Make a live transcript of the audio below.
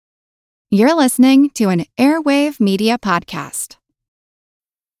You're listening to an Airwave Media Podcast.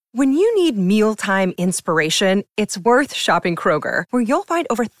 When you need mealtime inspiration, it's worth shopping Kroger, where you'll find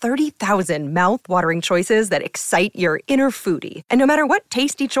over 30,000 mouth-watering choices that excite your inner foodie. And no matter what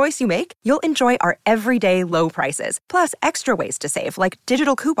tasty choice you make, you'll enjoy our everyday low prices, plus extra ways to save, like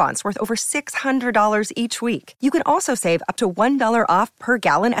digital coupons worth over $600 each week. You can also save up to $1 off per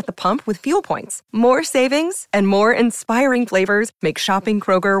gallon at the pump with fuel points. More savings and more inspiring flavors make shopping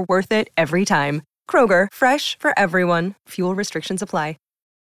Kroger worth it every time. Kroger, fresh for everyone. Fuel restrictions apply.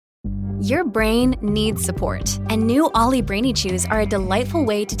 Your brain needs support, and new Ollie Brainy Chews are a delightful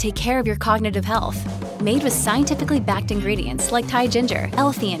way to take care of your cognitive health. Made with scientifically backed ingredients like Thai ginger,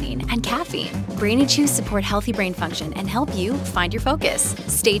 L-theanine, and caffeine, Brainy Chews support healthy brain function and help you find your focus,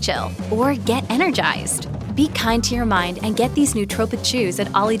 stay chill, or get energized. Be kind to your mind and get these nootropic chews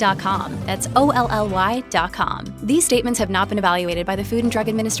at ollie.com. That's OLLY.com. These statements have not been evaluated by the Food and Drug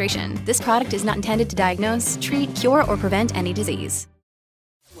Administration. This product is not intended to diagnose, treat, cure, or prevent any disease.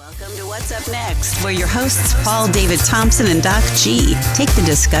 Welcome to What's Up Next, where your hosts Paul David Thompson and DocG take the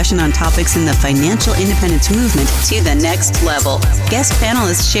discussion on topics in the financial independence movement to the next level. Guest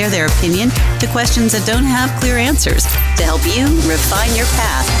panelists share their opinion to questions that don't have clear answers to help you refine your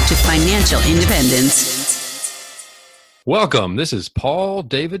path to financial independence. Welcome. This is Paul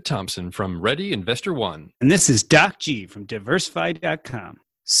David Thompson from Ready Investor One. And this is DocG from Diversify.com.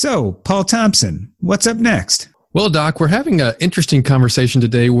 So, Paul Thompson, what's up next? Well, Doc, we're having an interesting conversation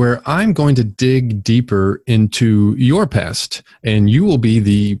today where I'm going to dig deeper into your past, and you will be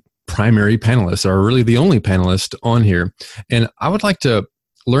the primary panelist, or really the only panelist on here. And I would like to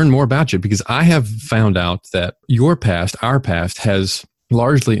learn more about you because I have found out that your past, our past, has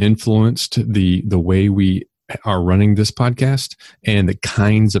largely influenced the way we are running this podcast and the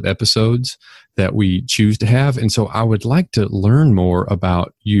kinds of episodes that we choose to have. And so I would like to learn more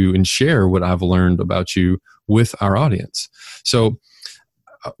about you and share what I've learned about you with our audience. So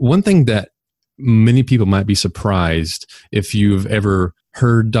one thing that many people might be surprised if you've ever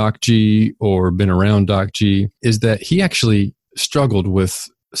heard DocG or been around DocG is that he actually struggled with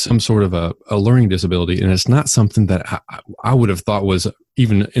some sort of a learning disability. And it's not something that I would have thought was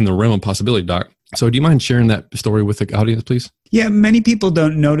even in the realm of possibility, Doc. So do you mind sharing that story with the audience, please? Yeah, many people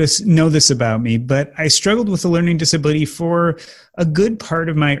don't know this about me, but I struggled with a learning disability for a good part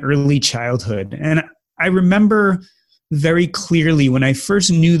of my early childhood. And I remember very clearly when I first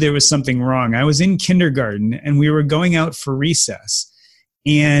knew there was something wrong. I was in kindergarten and we were going out for recess.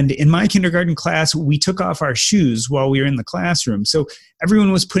 And in my kindergarten class, we took off our shoes while we were in the classroom. So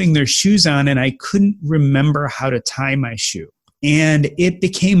everyone was putting their shoes on and I couldn't remember how to tie my shoe. And it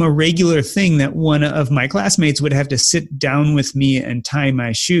became a regular thing that one of my classmates would have to sit down with me and tie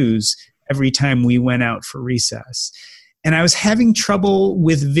my shoes every time we went out for recess. And I was having trouble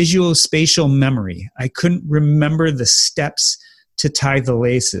with visuospatial memory. I couldn't remember the steps to tie the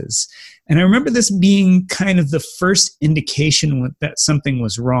laces. And I remember this being kind of the first indication that something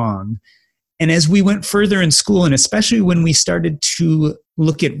was wrong. And as we went further in school, and especially when we started to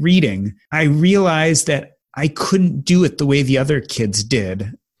look at reading, I realized that I couldn't do it the way the other kids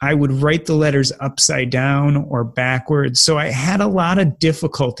did. I would write the letters upside down or backwards. So I had a lot of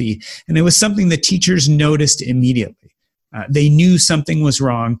difficulty. And it was something the teachers noticed immediately. They knew something was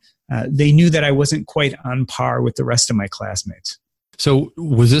wrong. They knew that I wasn't quite on par with the rest of my classmates. So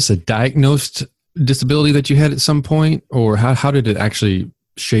was this a diagnosed disability that you had at some point? Or how did it actually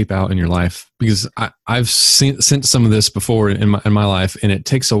shape out in your life? Because I've seen some of this before in my life, and it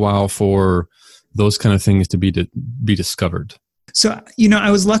takes a while for those kind of things to be discovered. So,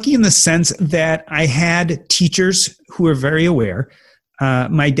 I was lucky in the sense that I had teachers who were very aware.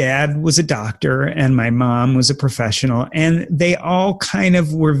 My dad was a doctor and my mom was a professional, and they all kind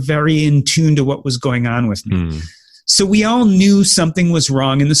of were very in tune to what was going on with me. So we all knew something was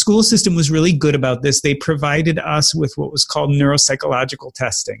wrong, and the school system was really good about this. They provided us with what was called neuropsychological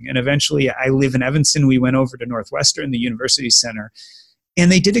testing. And eventually, I live in Evanston. We went over to Northwestern, the University Center,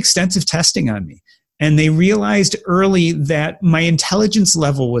 and they did extensive testing on me. And they realized early that my intelligence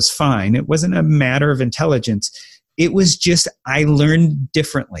level was fine. It wasn't a matter of intelligence. It was just I learned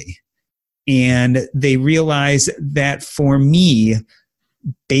differently. And they realized that for me,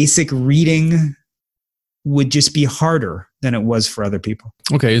 basic reading would just be harder than it was for other people.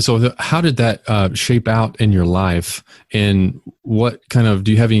 Okay, so how did that shape out in your life? And what do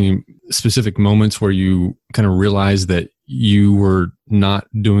you have any specific moments where you kind of realized that you were not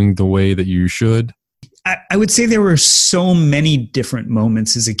doing the way that you should? I would say there were so many different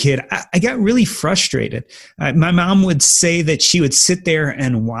moments as a kid. I got really frustrated. My mom would say that she would sit there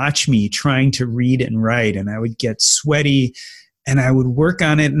and watch me trying to read and write, and I would get sweaty. and I would work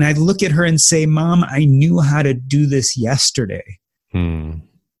on it, and I'd look at her and say, Mom, I knew how to do this yesterday,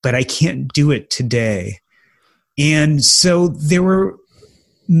 but I can't do it today. And so there were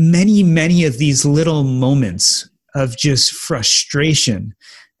many, many of these little moments of just frustration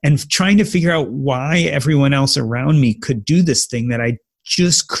and trying to figure out why everyone else around me could do this thing that I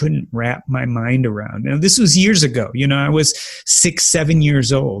just couldn't wrap my mind around. Now, this was years ago. I was 6, 7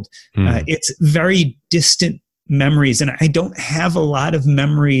 years old. It's very distant memories, and I don't have a lot of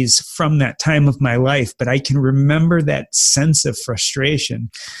memories from that time of my life, but I can remember that sense of frustration.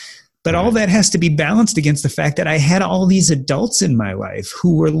 But all that has to be balanced against the fact that I had all these adults in my life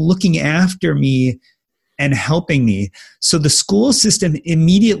who were looking after me and helping me. So the school system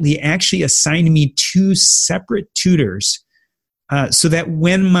immediately actually assigned me 2 separate tutors, so that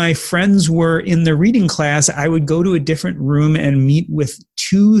when my friends were in the reading class, I would go to a different room and meet with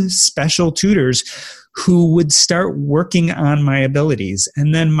 2 special tutors who would start working on my abilities.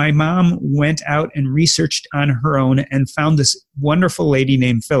 And then my mom went out and researched on her own and found this wonderful lady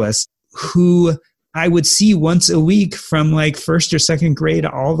named Phyllis, who I would see once a week from like 1st or 2nd grade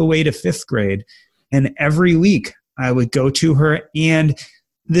all the way to 5th grade. And every week I would go to her, and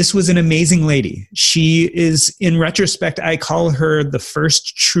this was an amazing lady. She is, in retrospect, I call her the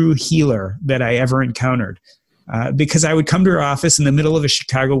first true healer that I ever encountered. Because I would come to her office in the middle of a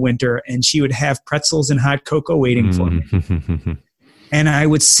Chicago winter, and she would have pretzels and hot cocoa waiting for me. And I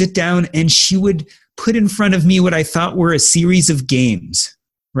would sit down, and she would put in front of me what I thought were a series of games,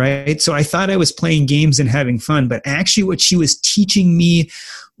 right? So I thought I was playing games and having fun, but actually what she was teaching me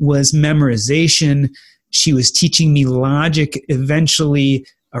was memorization. She was teaching me logic, eventually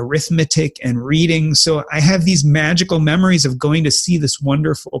arithmetic and reading. So I have these magical memories of going to see this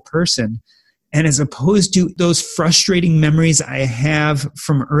wonderful person. And as opposed to those frustrating memories I have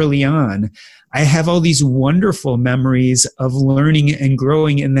from early on, I have all these wonderful memories of learning and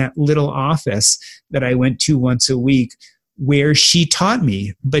growing in that little office that I went to once a week, where she taught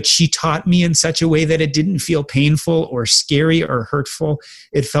me, but she taught me in such a way that it didn't feel painful or scary or hurtful.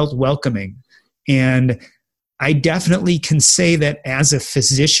 It felt welcoming. And I definitely can say that as a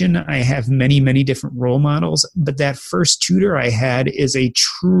physician, I have many, many different role models, but that first tutor I had is a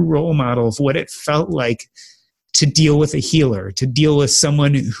true role model of what it felt like to deal with a healer, to deal with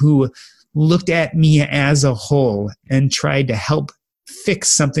someone who looked at me as a whole and tried to help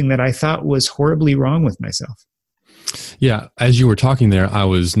fix something that I thought was horribly wrong with myself. Yeah, as you were talking there, I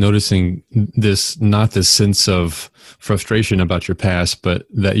was noticing not this sense of frustration about your past, but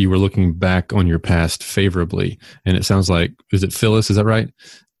that you were looking back on your past favorably. And it sounds like, is it Phyllis? Is that right?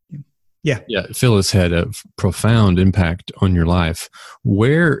 Yeah. Yeah, Phyllis had a profound impact on your life.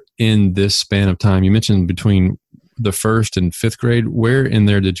 Where in this span of time, you mentioned between the 1st and 5th grade, where in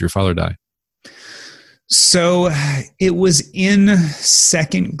there did your father die? So it was in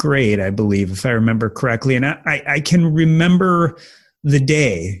 2nd grade, I believe, if I remember correctly. And I can remember the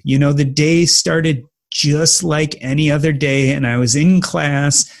day. The day started just like any other day. And I was in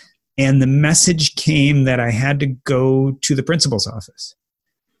class, and the message came that I had to go to the principal's office.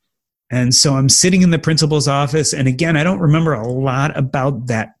 And so I'm sitting in the principal's office. And again, I don't remember a lot about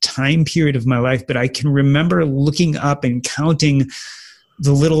that time period of my life, but I can remember looking up and counting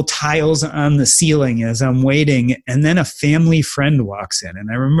the little tiles on the ceiling as I'm waiting. And then a family friend walks in.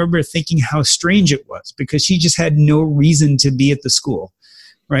 And I remember thinking how strange it was, because she just had no reason to be at the school,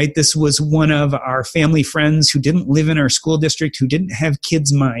 right? This was one of our family friends who didn't live in our school district, who didn't have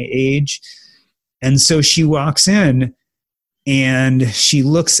kids my age. And so she walks in, and she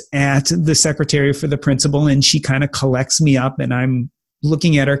looks at the secretary for the principal, and she kind of collects me up, and I'm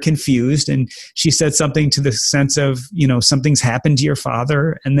looking at her confused. And she said something to the sense of, something's happened to your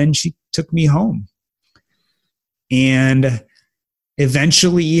father. And then she took me home. And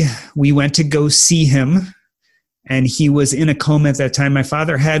eventually we went to go see him, and he was in a coma at that time. My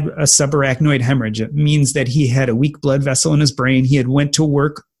father had a subarachnoid hemorrhage. It means that he had a weak blood vessel in his brain. He had went to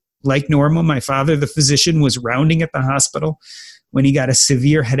work like normal. My father, the physician, was rounding at the hospital when he got a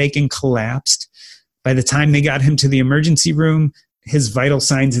severe headache and collapsed. By the time they got him to the emergency room, his vital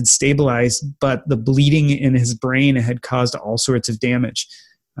signs had stabilized, but the bleeding in his brain had caused all sorts of damage.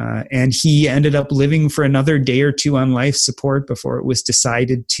 And he ended up living for another day or two on life support before it was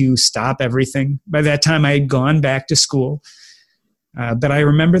decided to stop everything. By that time, I had gone back to school. But I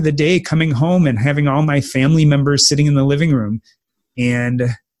remember the day coming home and having all my family members sitting in the living room and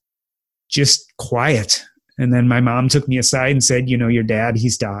just quiet. And then my mom took me aside and said, your dad,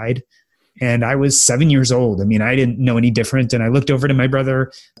 he's died. And I was 7 years old. I mean, I didn't know any different. And I looked over to my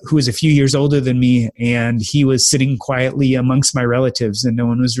brother, who was a few years older than me, and he was sitting quietly amongst my relatives, and no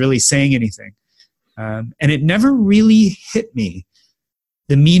one was really saying anything. And it never really hit me,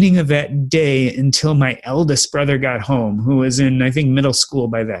 the meaning of that day, until my eldest brother got home, who was in, I think, middle school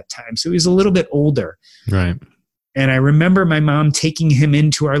by that time. So he was a little bit older. Right. And I remember my mom taking him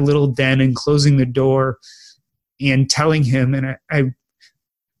into our little den and closing the door and telling him, and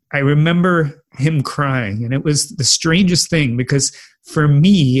I remember him crying. And it was the strangest thing, because for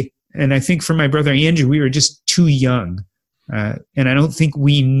me, and I think for my brother Andrew, we were just too young. And I don't think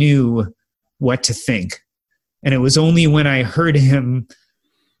we knew what to think. And it was only when I heard him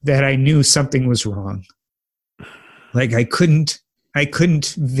that I knew something was wrong. Like I couldn't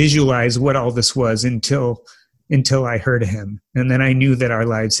visualize what all this was until I heard him. And then I knew that our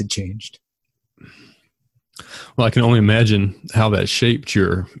lives had changed. Well, I can only imagine how that shaped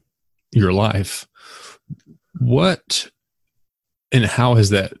your life. What and how has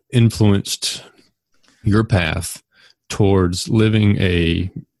that influenced your path towards living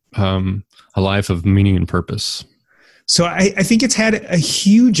a life of meaning and purpose? So I think it's had a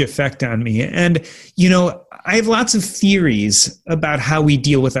huge effect on me. And, I have lots of theories about how we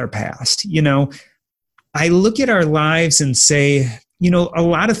deal with our past. I look at our lives and say, a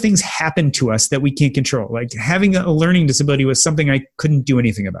lot of things happen to us that we can't control. Like having a learning disability was something I couldn't do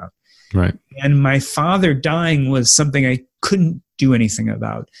anything about. Right. And my father dying was something I couldn't do anything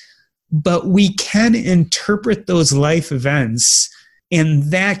about. But we can interpret those life events,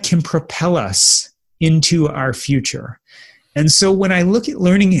 and that can propel us into our future. And so when I look at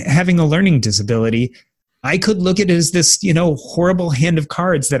having a learning disability, I could look at it as this, horrible hand of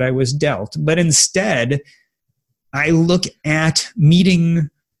cards that I was dealt. But instead, I look at meeting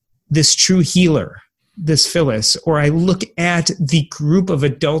this true healer, this Phyllis, or I look at the group of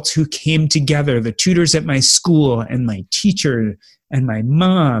adults who came together, the tutors at my school and my teacher and my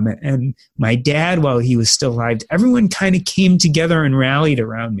mom and my dad while he was still alive. Everyone kind of came together and rallied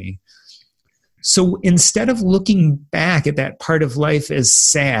around me. So instead of looking back at that part of life as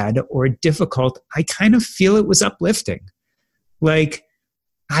sad or difficult, I kind of feel it was uplifting. Like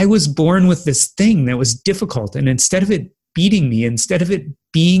I was born with this thing that was difficult, and instead of it beating me, instead of it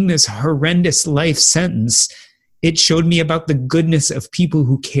being this horrendous life sentence, it showed me about the goodness of people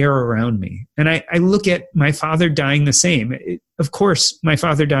who care around me. And I look at my father dying the same. Of course, my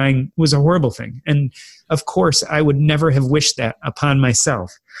father dying was a horrible thing. And of course, I would never have wished that upon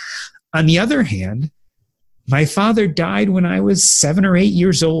myself. On the other hand, my father died when I was 7 or 8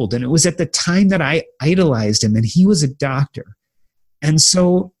 years old. And it was at the time that I idolized him, and he was a doctor. And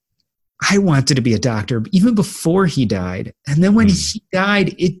so I wanted to be a doctor even before he died. And then when he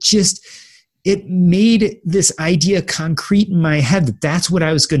died, it made this idea concrete in my head that that's what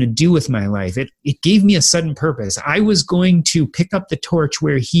I was going to do with my life. It gave me a sudden purpose. I was going to pick up the torch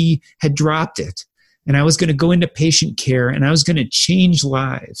where he had dropped it. And I was going to go into patient care, and I was going to change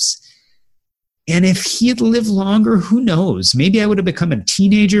lives. And if he had lived longer, who knows? Maybe I would have become a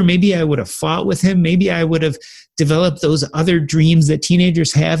teenager. Maybe I would have fought with him. Maybe I would have developed those other dreams that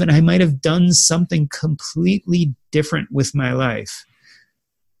teenagers have, and I might have done something completely different with my life.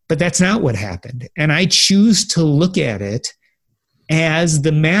 But that's not what happened. And I choose to look at it as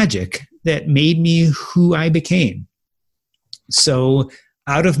the magic that made me who I became. So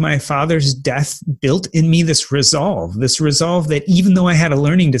out of my father's death built in me this resolve that even though I had a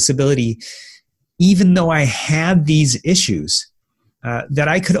learning disability, even though I had these issues, that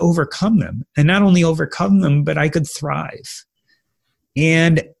I could overcome them. And not only overcome them, but I could thrive.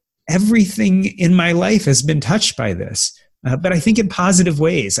 And everything in my life has been touched by this, but I think in positive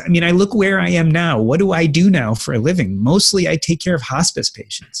ways. I mean, I look where I am now. What do I do now for a living? Mostly I take care of hospice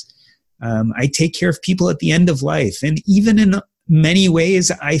patients. I take care of people at the end of life. And even in many ways,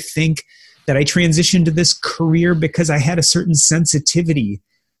 I think that I transitioned to this career because I had a certain sensitivity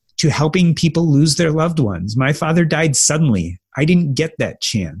to helping people lose their loved ones. My father died suddenly. I didn't get that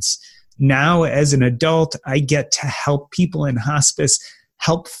chance. Now, as an adult, I get to help people in hospice,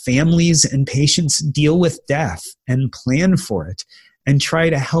 help families and patients deal with death and plan for it, and try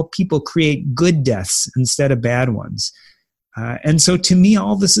to help people create good deaths instead of bad ones. And so to me,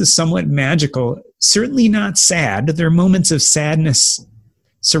 all this is somewhat magical, certainly not sad. There are moments of sadness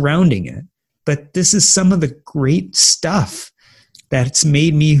surrounding it, but this is some of the great stuff that's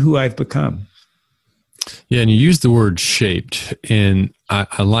made me who I've become. Yeah, and you use the word shaped, and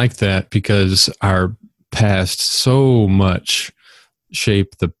I like that because our past so much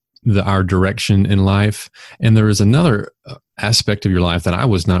shape our direction in life. And there is another aspect of your life that I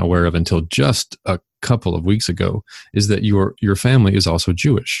was not aware of until just a couple of weeks ago, is that your family is also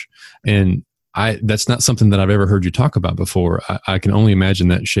Jewish. And that's not something that I've ever heard you talk about before. I can only imagine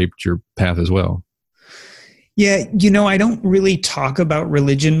that shaped your path as well. Yeah, I don't really talk about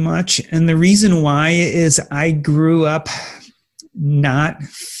religion much. And the reason why is I grew up not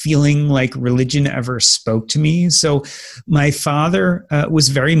feeling like religion ever spoke to me. So my father was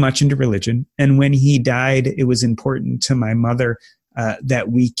very much into religion. And when he died, it was important to my mother that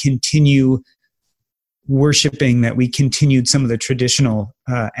we continue worshiping, that we continued some of the traditional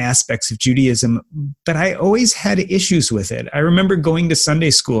aspects of Judaism. But I always had issues with it. I remember going to Sunday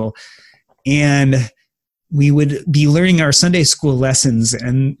school, and we would be learning our Sunday school lessons,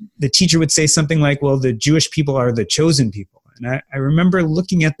 and the teacher would say something like, well, the Jewish people are the chosen people. And I remember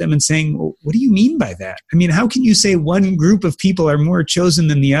looking at them and saying, well, what do you mean by that? I mean, how can you say one group of people are more chosen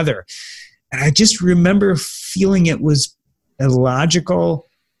than the other? And I just remember feeling it was illogical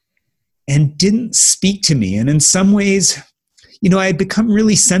and didn't speak to me. And in some ways, I had become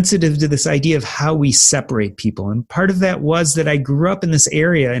really sensitive to this idea of how we separate people. And part of that was that I grew up in this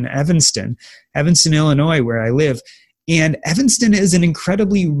area in Evanston, Illinois, where I live. And Evanston is an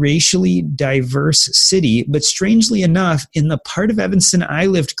incredibly racially diverse city. But strangely enough, in the part of Evanston I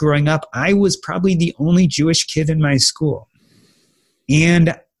lived growing up, I was probably the only Jewish kid in my school.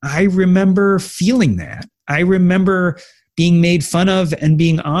 And I remember feeling that. I remember being made fun of and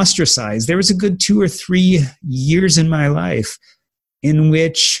being ostracized. There was a good 2 or 3 years in my life in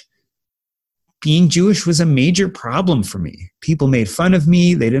which being Jewish was a major problem for me. People made fun of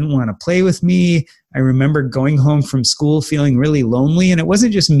me. They didn't want to play with me. I remember going home from school feeling really lonely. And it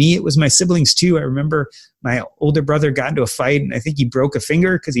wasn't just me, it was my siblings too. I remember my older brother got into a fight, and I think he broke a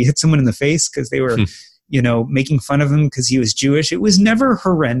finger because he hit someone in the face because they were, making fun of him because he was Jewish. It was never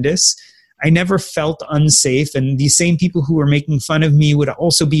horrendous. I never felt unsafe. And these same people who were making fun of me would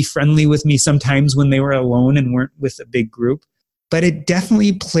also be friendly with me sometimes when they were alone and weren't with a big group. But it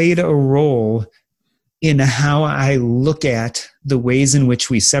definitely played a role in how I look at the ways in which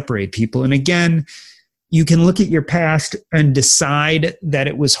we separate people. And again, you can look at your past and decide that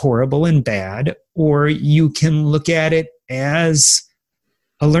it was horrible and bad, or you can look at it as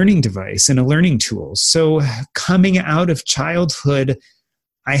a learning device and a learning tool. So coming out of childhood,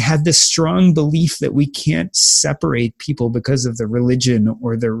 I had this strong belief that we can't separate people because of their religion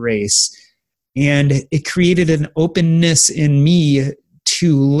or their race. And it created an openness in me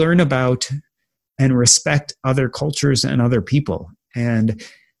to learn about and respect other cultures and other people. And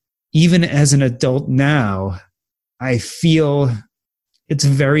even as an adult now, I feel it's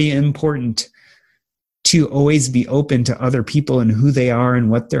very important to always be open to other people and who they are and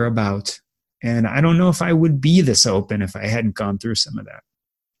what they're about. And I don't know if I would be this open if I hadn't gone through some of that.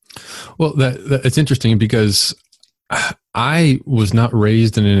 Well, it's interesting because I was not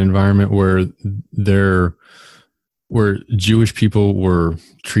raised in an environment where Jewish people were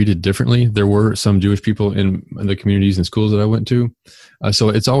treated differently. There were some Jewish people in the communities and schools that I went to. So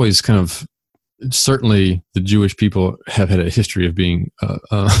it's always kind of, certainly the Jewish people have had a history of being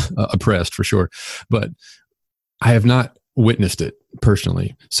oppressed for sure, but I have not witnessed it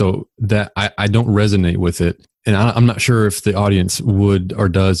personally. So that I don't resonate with it. And I'm not sure if the audience would or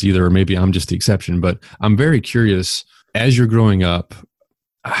does either, or maybe I'm just the exception, but I'm very curious, as you're growing up,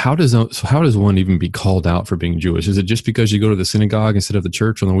 how does one even be called out for being Jewish? Is it just because you go to the synagogue instead of the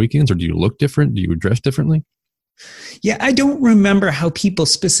church on the weekends, or do you look different? Do you dress differently? Yeah, I don't remember how people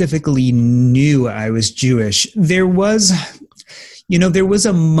specifically knew I was Jewish. There was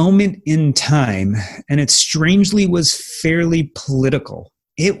a moment in time, and it strangely was fairly political.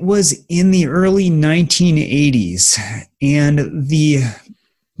 It was in the early 1980s, and the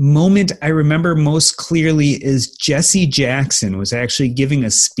moment I remember most clearly is Jesse Jackson was actually giving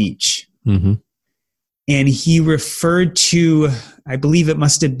a speech. Mm-hmm. And he referred to, I believe it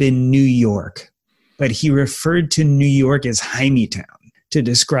must have been New York, but he referred to New York as Hymietown to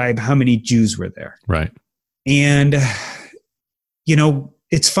describe how many Jews were there. Right. And,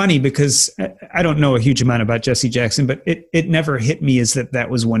 it's funny because I don't know a huge amount about Jesse Jackson, but it never hit me as that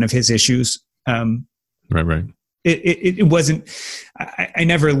was one of his issues. Right. It wasn't, I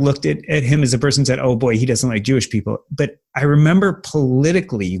never looked at him as a person and said, oh boy, he doesn't like Jewish people. But I remember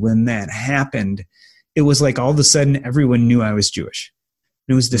politically when that happened, it was like all of a sudden everyone knew I was Jewish.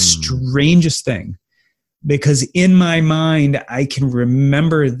 And it was the strangest thing, because in my mind, I can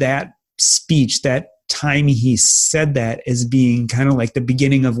remember that speech, that time he said that, as being kind of like the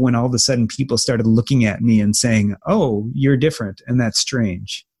beginning of when all of a sudden people started looking at me and saying, oh, you're different. And that's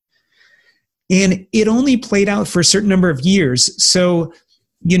strange. And it only played out for a certain number of years. So,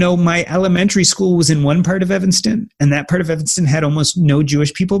 my elementary school was in one part of Evanston, and that part of Evanston had almost no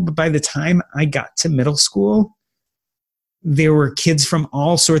Jewish people. But by the time I got to middle school, there were kids from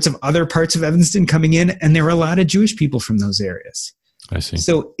all sorts of other parts of Evanston coming in, and there were a lot of Jewish people from those areas. I see.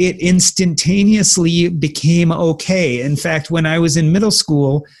 So it instantaneously became okay. In fact, when I was in middle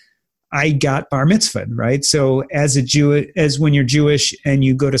school, I got bar mitzvahed, right? So as when you're Jewish and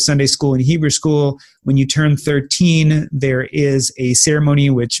you go to Sunday school and Hebrew school, when you turn 13, there is a ceremony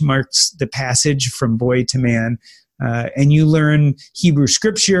which marks the passage from boy to man. And you learn Hebrew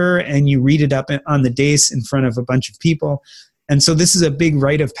scripture and you read it up on the dais in front of a bunch of people. And so this is a big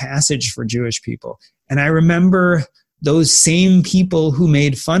rite of passage for Jewish people. And I remember those same people who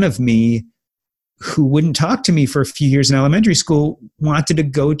made fun of me, who wouldn't talk to me for a few years in elementary school, wanted to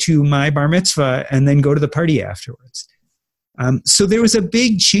go to my bar mitzvah and then go to the party afterwards. So there was a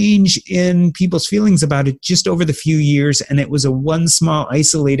big change in people's feelings about it just over the few years, and it was a one small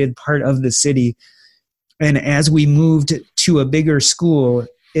isolated part of the city. And as we moved to a bigger school,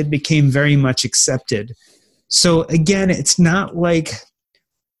 it became very much accepted. So again, it's not like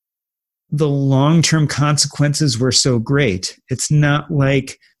the long-term consequences were so great. It's not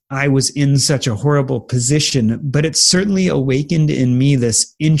like I was in such a horrible position, but it certainly awakened in me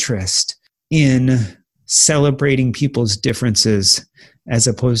this interest in celebrating people's differences as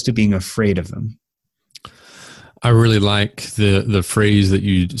opposed to being afraid of them. I really like the phrase that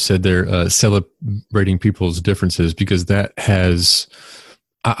you said there, celebrating people's differences, because that has,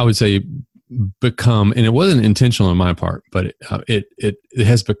 I would say, become, and it wasn't intentional on my part, but it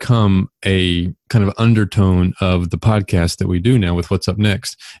has become a kind of undertone of the podcast that we do now with What's Up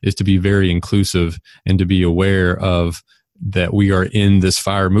Next, is to be very inclusive and to be aware of that we are in this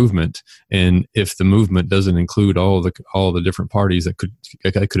FIRE movement. And if the movement doesn't include all the different parties that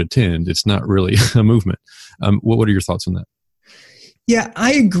could attend, it's not really a movement. What are your thoughts on that? Yeah,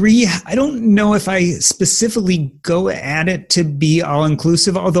 I agree. I don't know if I specifically go at it to be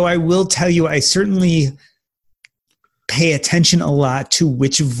all-inclusive, although I will tell you I certainly pay attention a lot to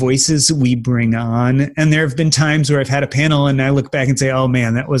which voices we bring on. And there have been times where I've had a panel and I look back and say, oh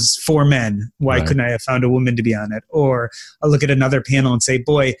man, that was 4 men. Why couldn't I have found a woman to be on it? Or I'll look at another panel and say,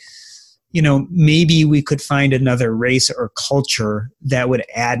 boy, maybe we could find another race or culture that would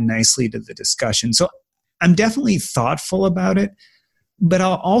add nicely to the discussion. So I'm definitely thoughtful about it. But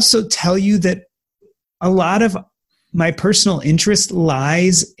I'll also tell you that a lot of my personal interest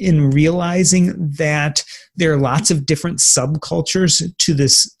lies in realizing that there are lots of different subcultures to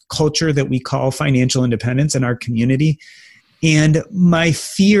this culture that we call financial independence in our community. And my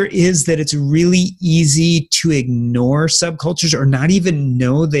fear is that it's really easy to ignore subcultures or not even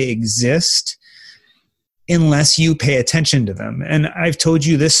know they exist unless you pay attention to them. And I've told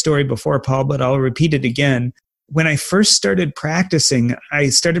you this story before, Paul, but I'll repeat it again. When I first started practicing,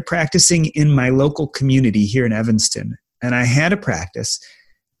 I started practicing in my local community here in Evanston. And I had a practice,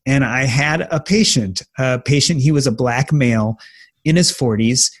 and I had a patient. He was a black male in his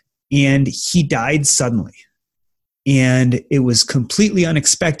 40s, and he died suddenly. And it was completely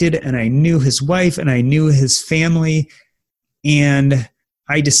unexpected, and I knew his wife, and I knew his family, and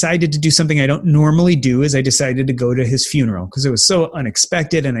I decided to do something I don't normally do, is I decided to go to his funeral because it was so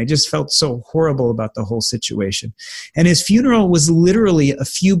unexpected and I just felt so horrible about the whole situation. And his funeral was literally a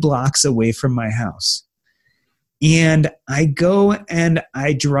few blocks away from my house. And I go and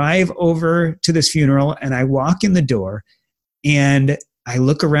I drive over to this funeral and I walk in the door and I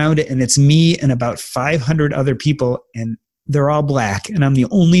look around and it's me and about 500 other people and they're all black and I'm the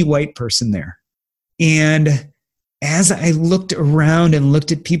only white person there. And as I looked around and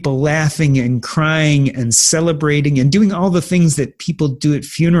looked at people laughing and crying and celebrating and doing all the things that people do at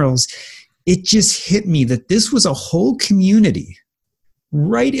funerals, it just hit me that this was a whole community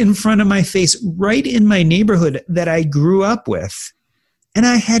right in front of my face, right in my neighborhood that I grew up with. And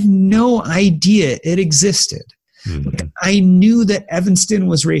I had no idea it existed. Mm-hmm. I knew that Evanston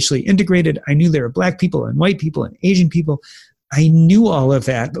was racially integrated. I knew there were black people and white people and Asian people. I knew all of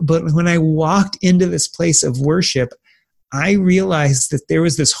that, but when I walked into this place of worship, I realized that there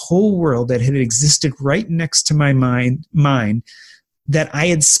was this whole world that had existed right next to my mind that I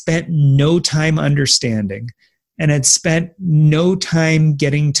had spent no time understanding and had spent no time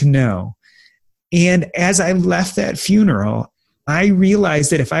getting to know. And as I left that funeral, I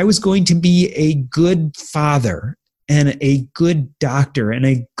realized that if I was going to be a good father and a good doctor and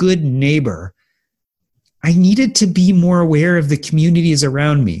a good neighbor, I needed to be more aware of the communities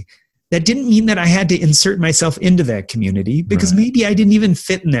around me. That didn't mean that I had to insert myself into that community because maybe I didn't even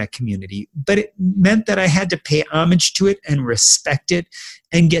fit in that community, but it meant that I had to pay homage to it and respect it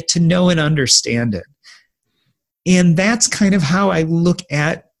and get to know and understand it. And that's kind of how I look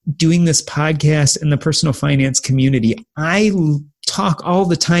at doing this podcast in the personal finance community. I talk all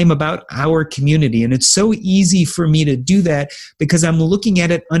the time about our community, and it's so easy for me to do that because I'm looking at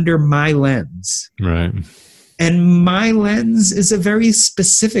it under my lens. Right. And my lens is a very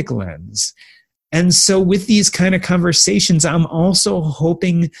specific lens. And so with these kind of conversations, I'm also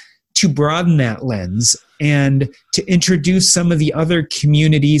hoping to broaden that lens and to introduce some of the other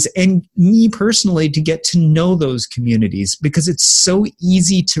communities and me personally to get to know those communities, because it's so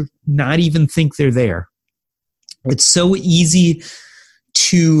easy to not even think they're there. It's so easy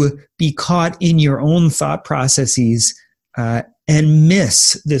to be caught in your own thought processes and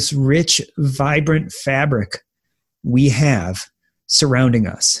miss this rich, vibrant fabric we have surrounding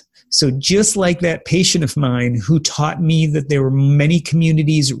us. So just like that patient of mine who taught me that there were many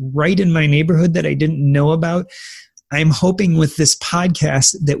communities right in my neighborhood that I didn't know about, I'm hoping with this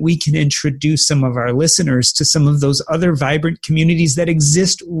podcast that we can introduce some of our listeners to some of those other vibrant communities that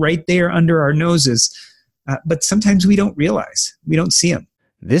exist right there under our noses. But sometimes we don't realize, we don't see them.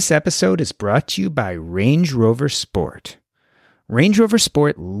 This episode is brought to you by Range Rover Sport. Range Rover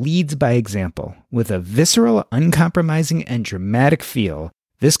Sport leads by example. With a visceral, uncompromising, and dramatic feel,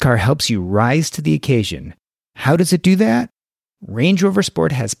 this car helps you rise to the occasion. How does it do that? Range Rover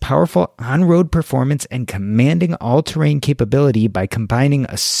Sport has powerful on-road performance and commanding all-terrain capability by combining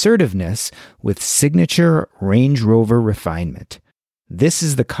assertiveness with signature Range Rover refinement. This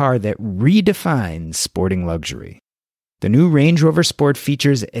is the car that redefines sporting luxury. The new Range Rover Sport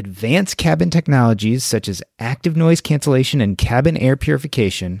features advanced cabin technologies such as active noise cancellation and cabin air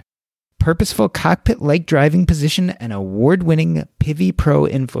purification, purposeful cockpit-like driving position, and award-winning Pivi Pro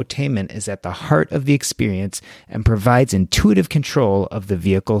infotainment is at the heart of the experience and provides intuitive control of the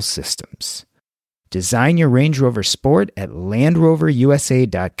vehicle systems. Design your Range Rover Sport at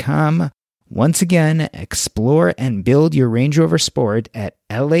LandRoverUSA.com. Once again, explore and build your Range Rover Sport at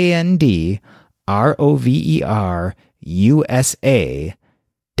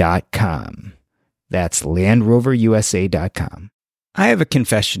LandRoverUSA.com. That's LandRoverUSA.com. I have a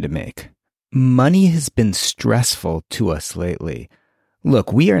confession to make. Money has been stressful to us lately.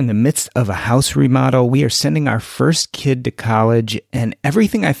 Look, we are in the midst of a house remodel. We are sending our first kid to college, and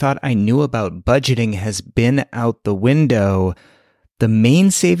everything I thought I knew about budgeting has been out the window. The main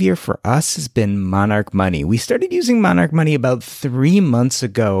savior for us has been Monarch Money. We started using Monarch Money about 3 months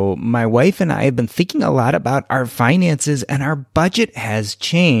ago. My wife and I have been thinking a lot about our finances, and our budget has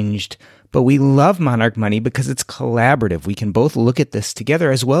changed. But we love Monarch Money because it's collaborative. We can both look at this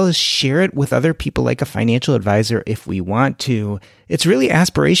together as well as share it with other people like a financial advisor if we want to. It's really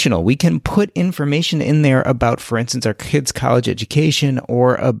aspirational. We can put information in there about, for instance, our kids' college education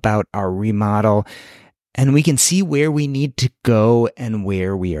or about our remodel. And we can see where we need to go and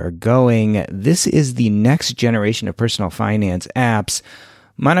where we are going. This is the next generation of personal finance apps.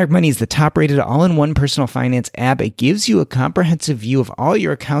 Monarch Money is the top-rated all-in-one personal finance app. It gives you a comprehensive view of all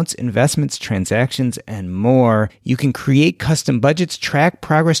your accounts, investments, transactions, and more. You can create custom budgets, track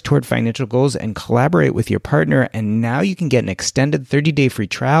progress toward financial goals, and collaborate with your partner. And now you can get an extended 30-day free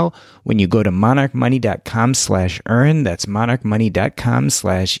trial when you go to monarchmoney.com/earn. That's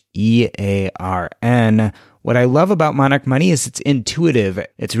monarchmoney.com/EARN. What I love about Monarch Money is it's intuitive.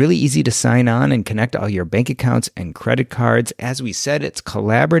 It's really easy to sign on and connect all your bank accounts and credit cards. As we said, it's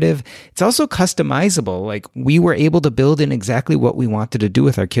collaborative. It's also customizable. Like, we were able to build in exactly what we wanted to do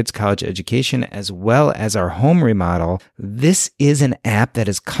with our kids' college education as well as our home remodel. This is an app that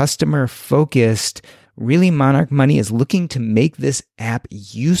is customer focused. Really, Monarch Money is looking to make this app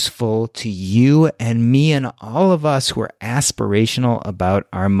useful to you and me and all of us who are aspirational about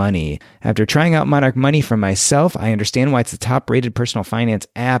our money. After trying out Monarch Money for myself, I understand why it's the top-rated personal finance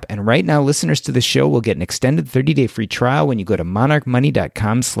app. And right now, listeners to the show will get an extended 30-day free trial when you go to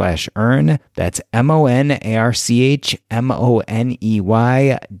monarchmoney.com/earn. That's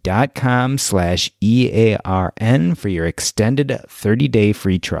monarchmoney.com/EARN for your extended 30-day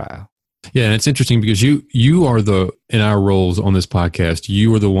free trial. Yeah, and it's interesting because you are in our roles on this podcast,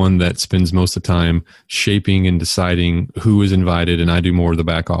 you are the one that spends most of the time shaping and deciding who is invited, and I do more of the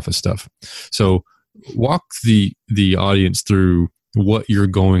back office stuff. So walk the audience through what you're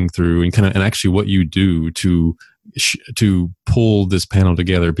going through and and actually what you do to pull this panel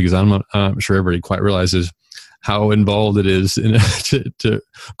together, because I'm sure everybody quite realizes how involved it is to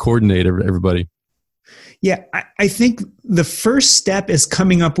coordinate everybody. Yeah, I think the first step is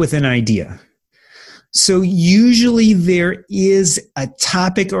coming up with an idea. So usually there is a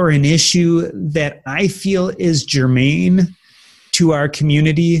topic or an issue that I feel is germane to our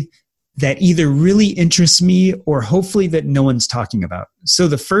community that either really interests me or hopefully that no one's talking about. So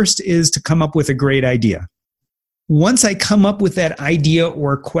the first is to come up with a great idea. Once I come up with that idea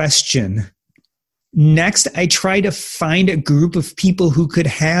or question, next, I try to find a group of people who could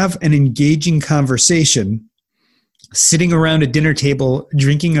have an engaging conversation, sitting around a dinner table,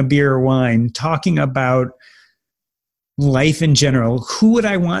 drinking a beer or wine, talking about life in general. Who would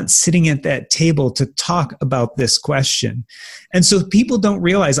I want sitting at that table to talk about this question? And so people don't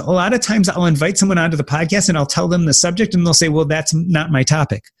realize, a lot of times I'll invite someone onto the podcast and I'll tell them the subject and they'll say, well, that's not my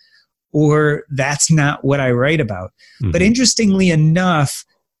topic, or that's not what I write about. Mm-hmm. But interestingly enough,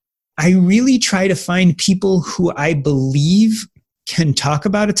 I really try to find people who I believe can talk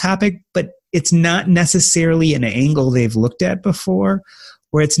about a topic, but it's not necessarily an angle they've looked at before,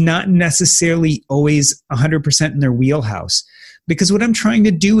 or it's not necessarily always 100% in their wheelhouse. Because what I'm trying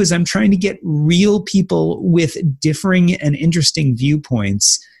to do is I'm trying to get real people with differing and interesting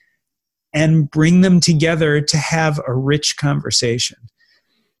viewpoints and bring them together to have a rich conversation.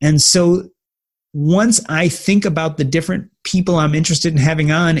 And so once I think about the different people I'm interested in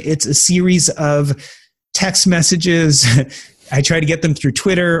having on, it's a series of text messages. I try to get them through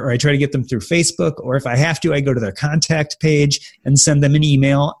Twitter, or I try to get them through Facebook, or if I have to, I go to their contact page and send them an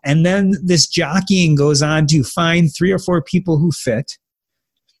email. And then this jockeying goes on to find 3 or 4 people who fit,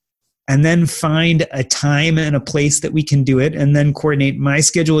 and then find a time and a place that we can do it, and then coordinate my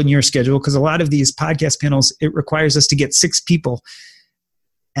schedule and your schedule. Because a lot of these podcast panels, it requires us to get 6 people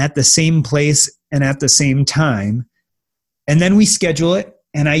at the same place and at the same time. And then we schedule it.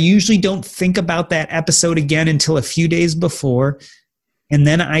 And I usually don't think about that episode again until a few days before. And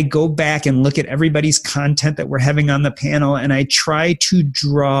then I go back and look at everybody's content that we're having on the panel, and I try to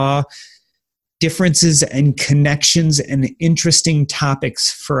draw differences and connections and interesting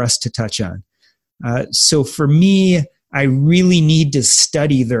topics for us to touch on. So for me, I really need to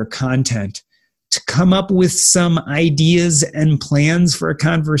study their content to come up with some ideas and plans for a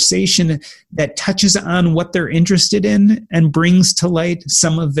conversation that touches on what they're interested in and brings to light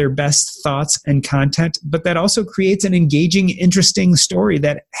some of their best thoughts and content, but that also creates an engaging, interesting story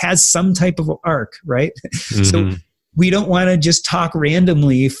that has some type of arc, right? Mm-hmm. So we don't want to just talk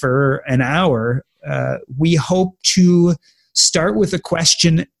randomly for an hour. We hope to start with a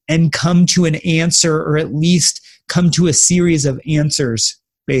question and come to an answer, or at least come to a series of answers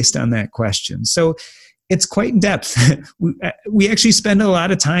based on that question. So it's quite in depth. We actually spend a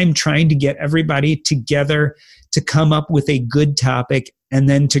lot of time trying to get everybody together to come up with a good topic and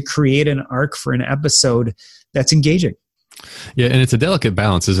then to create an arc for an episode that's engaging. Yeah, and it's a delicate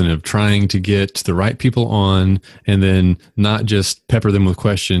balance, isn't it, of trying to get the right people on and then not just pepper them with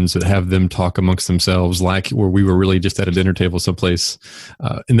questions, but have them talk amongst themselves like where we were really just at a dinner table someplace.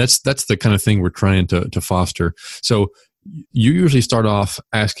 And that's the kind of thing we're trying to foster. So you usually start off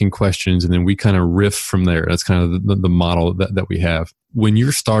asking questions and then we kind of riff from there. That's kind of the model that we have. When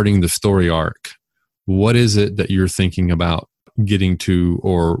you're starting the story arc, what is it that you're thinking about getting to,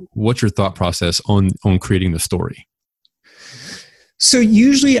 or what's your thought process on creating the story? So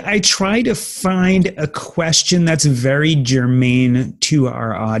usually I try to find a question that's very germane to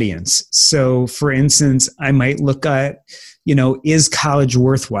our audience. So for instance, I might look at, is college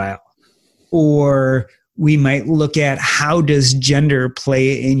worthwhile? Or we might look at, how does gender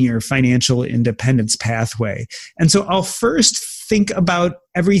play in your financial independence pathway? And so I'll first think about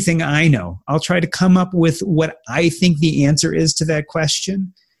everything I know. I'll try to come up with what I think the answer is to that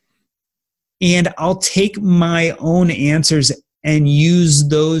question. And I'll take my own answers and use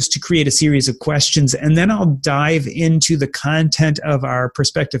those to create a series of questions. And then I'll dive into the content of our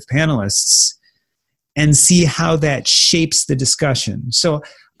prospective panelists and see how that shapes the discussion. So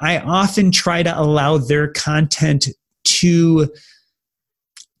I often try to allow their content to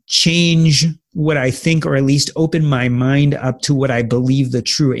change what I think, or at least open my mind up to what I believe the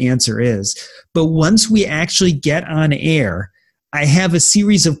true answer is. But once we actually get on air, I have a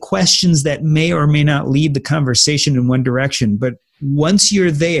series of questions that may or may not lead the conversation in one direction. But once you're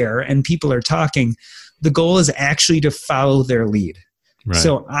there and people are talking, the goal is actually to follow their lead. Right.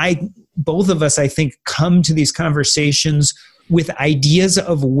 So both of us, I think, come to these conversations with ideas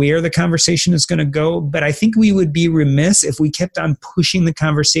of where the conversation is going to go. But I think we would be remiss if we kept on pushing the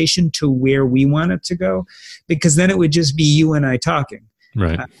conversation to where we want it to go, because then it would just be you and I talking.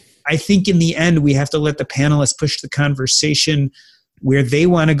 Right. I think in the end, we have to let the panelists push the conversation where they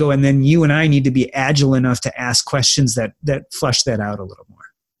want to go. And then you and I need to be agile enough to ask questions that flush that out a little more.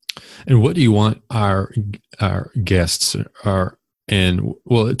 And what do you want our guests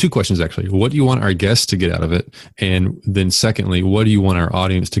two questions actually. What do you want our guests to get out of it? And then secondly, what do you want our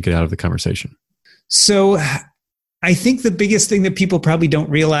audience to get out of the conversation? So I think the biggest thing that people probably don't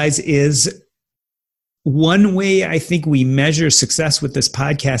realize is, one way I think we measure success with this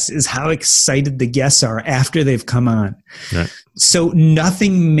podcast is how excited the guests are after they've come on. Right. So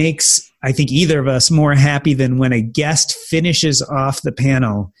nothing makes, I think, either of us more happy than when a guest finishes off the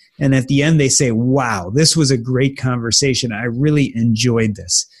panel and at the end they say, wow, this was a great conversation. I really enjoyed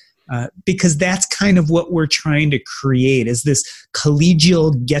this. because that's kind of what we're trying to create, is this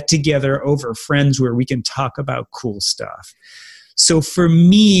collegial get-together over friends where we can talk about cool stuff. So for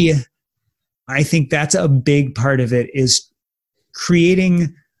me, I think that's a big part of it, is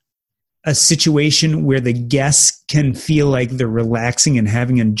creating a situation where the guests can feel like they're relaxing and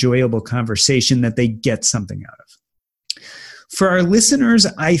having an enjoyable conversation that they get something out of. For our listeners,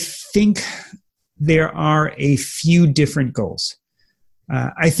 I think there are a few different goals.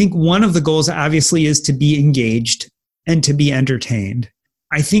 I think one of the goals, obviously, is to be engaged and to be entertained.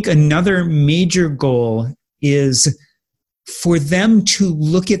 I think another major goal is for them to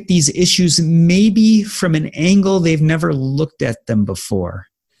look at these issues maybe from an angle they've never looked at them before.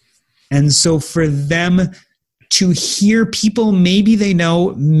 And so for them to hear people maybe they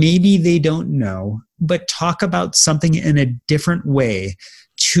know, maybe they don't know, but talk about something in a different way,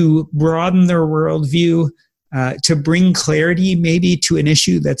 to broaden their worldview, to bring clarity maybe to an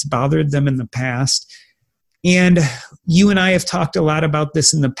issue that's bothered them in the past. And you and I have talked a lot about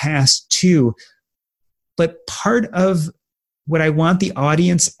this in the past too, but part of what I want the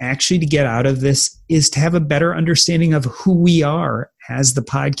audience actually to get out of this is to have a better understanding of who we are as the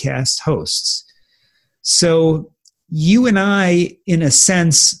podcast hosts. So you and I, in a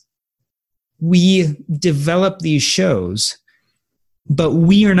sense, we develop these shows, but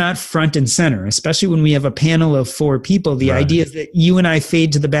we are not front and center, especially when we have a panel of 4 people. The idea is that you and I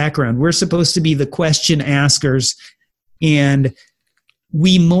fade to the background. We're supposed to be the question askers, and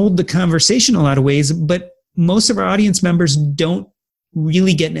we mold the conversation a lot of ways, but most of our audience members don't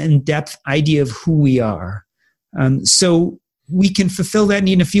really get an in-depth idea of who we are. So we can fulfill that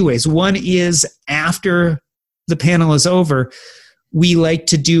need in a few ways. One is, after the panel is over, we like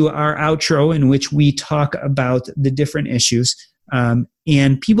to do our outro in which we talk about the different issues.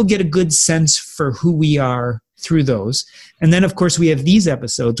 And people get a good sense for who we are through those. And then, of course, we have these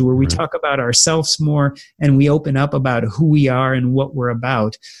episodes where we talk about ourselves more and we open up about who we are and what we're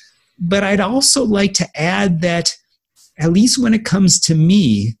about. But I'd also like to add that, at least when it comes to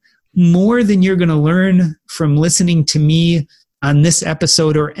me, more than you're going to learn from listening to me on this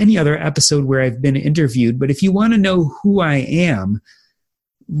episode or any other episode where I've been interviewed. But if you want to know who I am,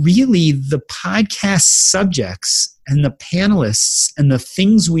 really the podcast subjects and the panelists and the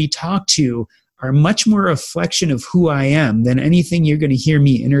things we talk to are much more a reflection of who I am than anything you're going to hear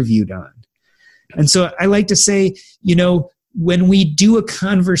me interviewed on. And so I like to say, when we do a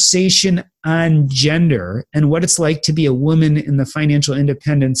conversation on gender and what it's like to be a woman in the financial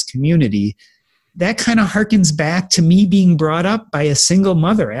independence community, that kind of harkens back to me being brought up by a single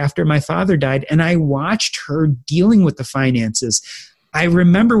mother after my father died, and I watched her dealing with the finances. I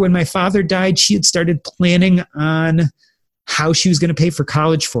remember when my father died, she had started planning on how she was going to pay for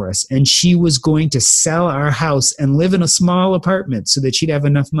college for us, and she was going to sell our house and live in a small apartment so that she'd have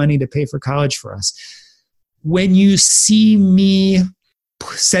enough money to pay for college for us. When you see me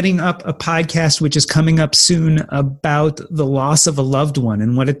setting up a podcast, which is coming up soon, about the loss of a loved one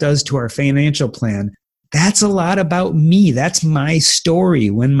and what it does to our financial plan, that's a lot about me. That's my story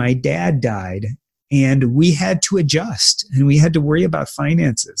when my dad died, and we had to adjust and we had to worry about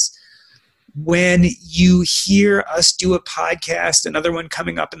finances. When you hear us do a podcast, another one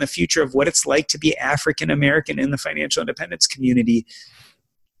coming up in the future, of what it's like to be African American in the financial independence community,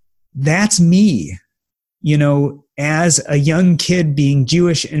 that's me. As a young kid being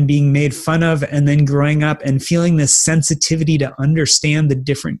Jewish and being made fun of, and then growing up and feeling this sensitivity to understand the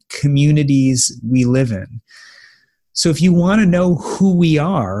different communities we live in. So if you want to know who we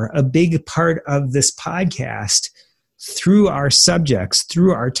are, a big part of this podcast, through our subjects,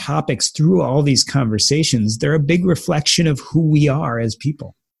 through our topics, through all these conversations, they're a big reflection of who we are as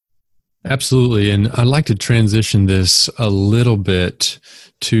people. Absolutely. And I'd like to transition this a little bit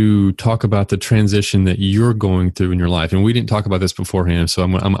to talk about the transition that you're going through in your life. And we didn't talk about this beforehand, so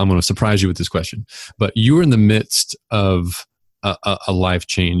I'm going to surprise you with this question. But you're in the midst of a life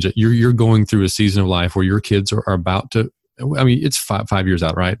change. You're going through a season of life where your kids are about to, it's 5 years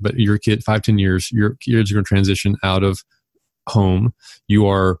out, right? But your kid, 5-10 years, your kids are going to transition out of home. You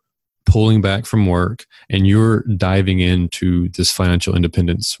are pulling back from work, and you're diving into this financial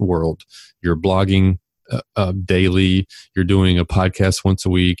independence world. You're blogging daily. You're doing a podcast once a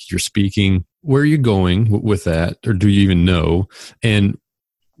week. You're speaking. Where are you going with that? Or do you even know? And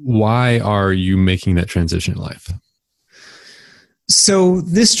why are you making that transition in life? So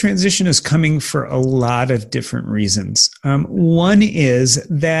this transition is coming for a lot of different reasons. One is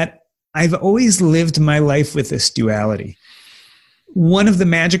that I've always lived my life with this duality. One of the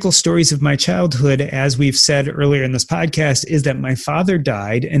magical stories of my childhood, as we've said earlier in this podcast, is that my father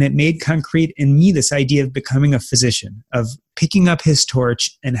died, and it made concrete in me this idea of becoming a physician, of picking up his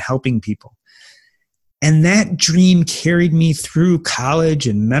torch and helping people. And that dream carried me through college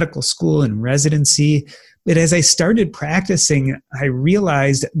and medical school and residency. But as I started practicing, I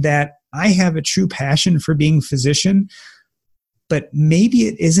realized that I have a true passion for being a physician, but maybe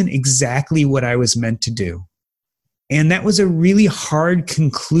it isn't exactly what I was meant to do. And that was a really hard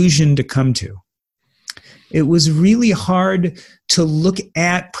conclusion to come to. It was really hard to look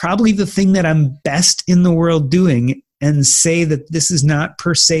at probably the thing that I'm best in the world doing and say that this is not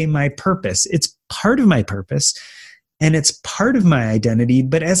per se my purpose. It's part of my purpose and it's part of my identity.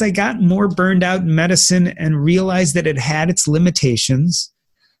 But as I got more burned out in medicine and realized that it had its limitations,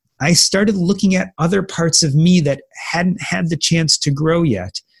 I started looking at other parts of me that hadn't had the chance to grow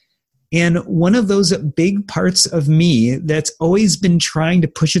yet. And one of those big parts of me that's always been trying to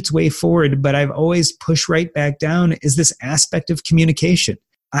push its way forward, but I've always pushed right back down, is this aspect of communication.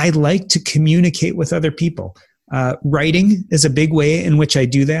 I like to communicate with other people. Writing is a big way in which I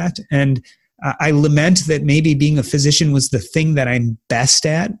do that. And I lament that maybe being a physician was the thing that I'm best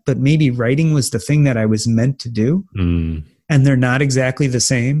at, but maybe writing was the thing that I was meant to do. And they're not exactly the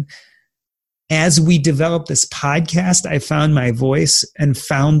same. As we developed this podcast, I found my voice and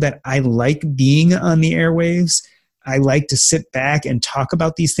found that I like being on the airwaves. I like to sit back and talk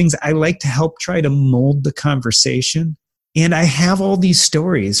about these things. I like to help try to mold the conversation. And I have all these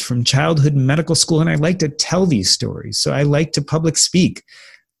stories from childhood and medical school, and I like to tell these stories. So I like to public speak.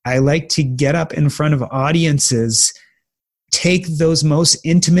 I like to get up in front of audiences, take those most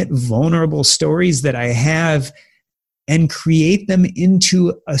intimate, vulnerable stories that I have and create them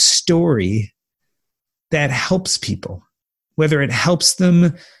into a story that helps people, whether it helps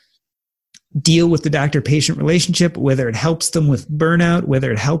them deal with the doctor-patient relationship, whether it helps them with burnout,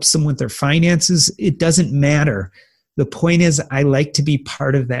 whether it helps them with their finances, it doesn't matter. The point is, I like to be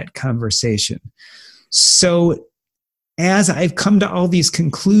part of that conversation. So as I've come to all these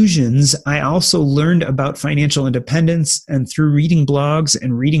conclusions, I also learned about financial independence, and through reading blogs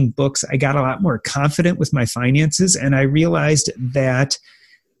and reading books, I got a lot more confident with my finances, and I realized that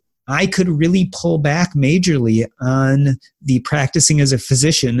I could really pull back majorly on the practicing as a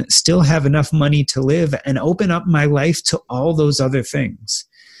physician, still have enough money to live, and open up my life to all those other things.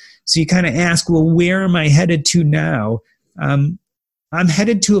 So you kind of ask, well, where am I headed to now? I'm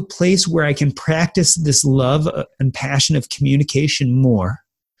headed to a place where I can practice this love and passion of communication more.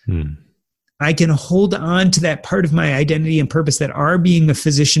 I can hold on to that part of my identity and purpose that are being a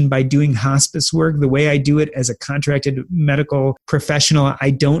physician by doing hospice work the way I do it as a contracted medical professional.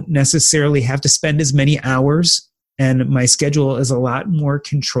 I don't necessarily have to spend as many hours, and my schedule is a lot more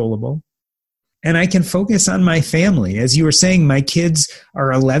controllable. And I can focus on my family. As you were saying, my kids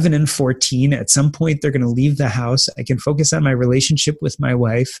are 11 and 14. At some point, they're going to leave the house. I can focus on my relationship with my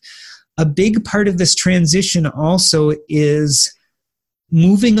wife. A big part of this transition also is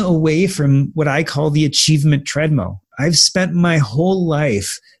moving away from what I call the achievement treadmill. I've spent my whole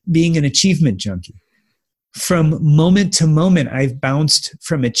life being an achievement junkie. From moment to moment, I've bounced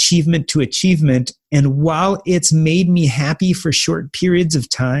from achievement to achievement. And while it's made me happy for short periods of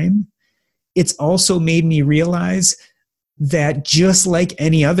time, it's also made me realize that just like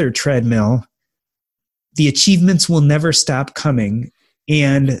any other treadmill, the achievements will never stop coming,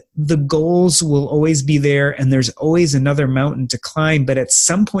 and the goals will always be there, and there's always another mountain to climb, but at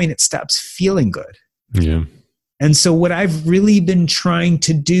some point it stops feeling good. Yeah. And so what I've really been trying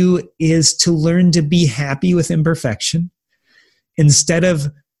to do is to learn to be happy with imperfection. Instead of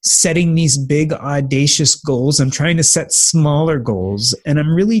setting these big, audacious goals, I'm trying to set smaller goals, and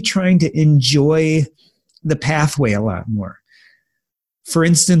I'm really trying to enjoy the pathway a lot more. For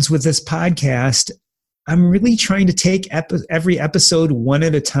instance, with this podcast, I'm really trying to take every episode one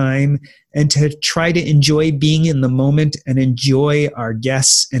at a time and to try to enjoy being in the moment and enjoy our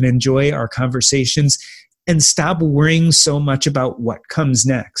guests and enjoy our conversations and stop worrying so much about what comes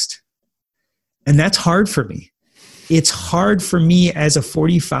next. And that's hard for me. It's hard for me as a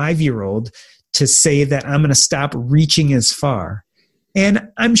 45-year-old to say that I'm going to stop reaching as far. And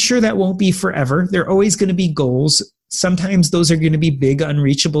I'm sure that won't be forever. There are always going to be goals. Sometimes those are going to be big,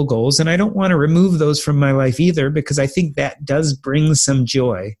 unreachable goals. And I don't want to remove those from my life either, because I think that does bring some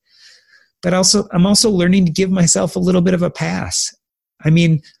joy. But I'm also learning to give myself a little bit of a pass. I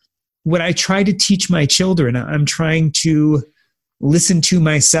mean, what I try to teach my children, I'm trying to listen to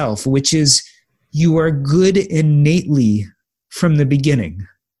myself, which is, you are good innately from the beginning.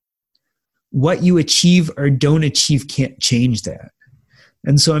 What you achieve or don't achieve can't change that.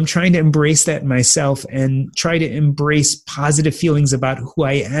 And so I'm trying to embrace that myself and try to embrace positive feelings about who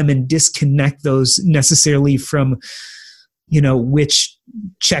I am and disconnect those necessarily from, which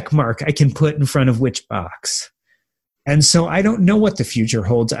check mark I can put in front of which box. And so I don't know what the future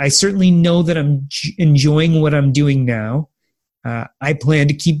holds. I certainly know that I'm enjoying what I'm doing now. I plan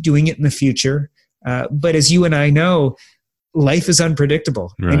to keep doing it in the future. But as you and I know, life is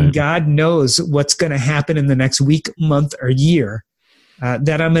unpredictable. Right. And God knows what's going to happen in the next week, month, or year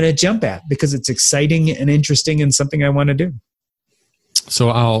that I'm going to jump at because it's exciting and interesting and something I want to do. So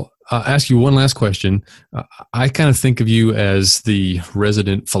I'll ask you one last question. I kind of think of you as the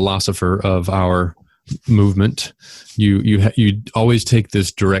resident philosopher of our movement. You always take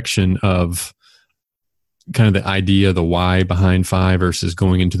this direction of kind of the idea, the why behind FI versus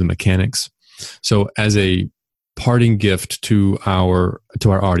going into the mechanics. So as a parting gift to our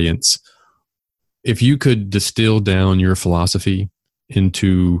audience, if you could distill down your philosophy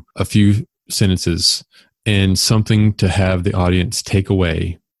into a few sentences and something to have the audience take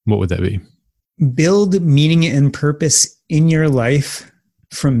away, what would that be? Build meaning and purpose in your life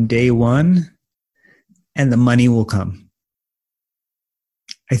from day one, and the money will come.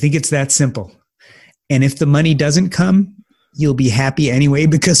 I think it's that simple. And if the money doesn't come, you'll be happy anyway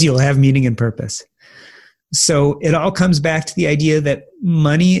because you'll have meaning and purpose. So it all comes back to the idea that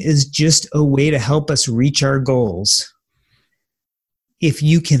money is just a way to help us reach our goals. If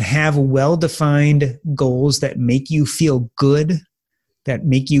you can have well-defined goals that make you feel good, that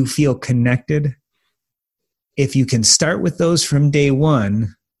make you feel connected, if you can start with those from day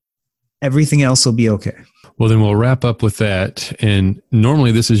one, everything else will be okay. Well, then we'll wrap up with that. And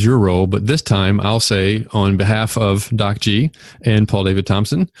normally this is your role, but this time I'll say on behalf of DocG and Paul David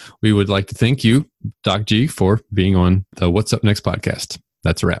Thompson, we would like to thank you, DocG, for being on the What's Up Next podcast.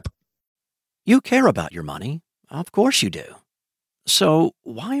 That's a wrap. You care about your money. Of course you do. So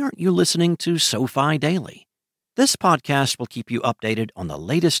why aren't you listening to SoFi Daily? This podcast will keep you updated on the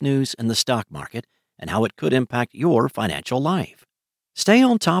latest news in the stock market and how it could impact your financial life. Stay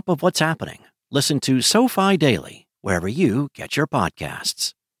on top of what's happening. Listen to SoFi Daily wherever you get your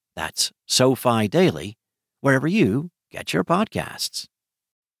podcasts. That's SoFi Daily wherever you get your podcasts.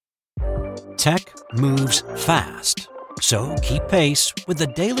 Tech moves fast, so keep pace with the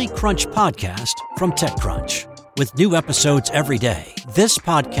Daily Crunch podcast from TechCrunch. With new episodes every day, this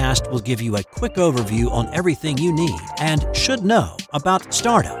podcast will give you a quick overview on everything you need and should know about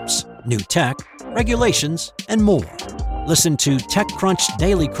startups, new tech, regulations, and more. Listen to TechCrunch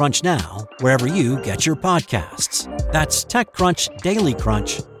Daily Crunch now, wherever you get your podcasts. That's TechCrunch Daily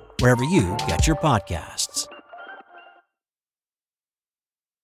Crunch, wherever you get your podcasts.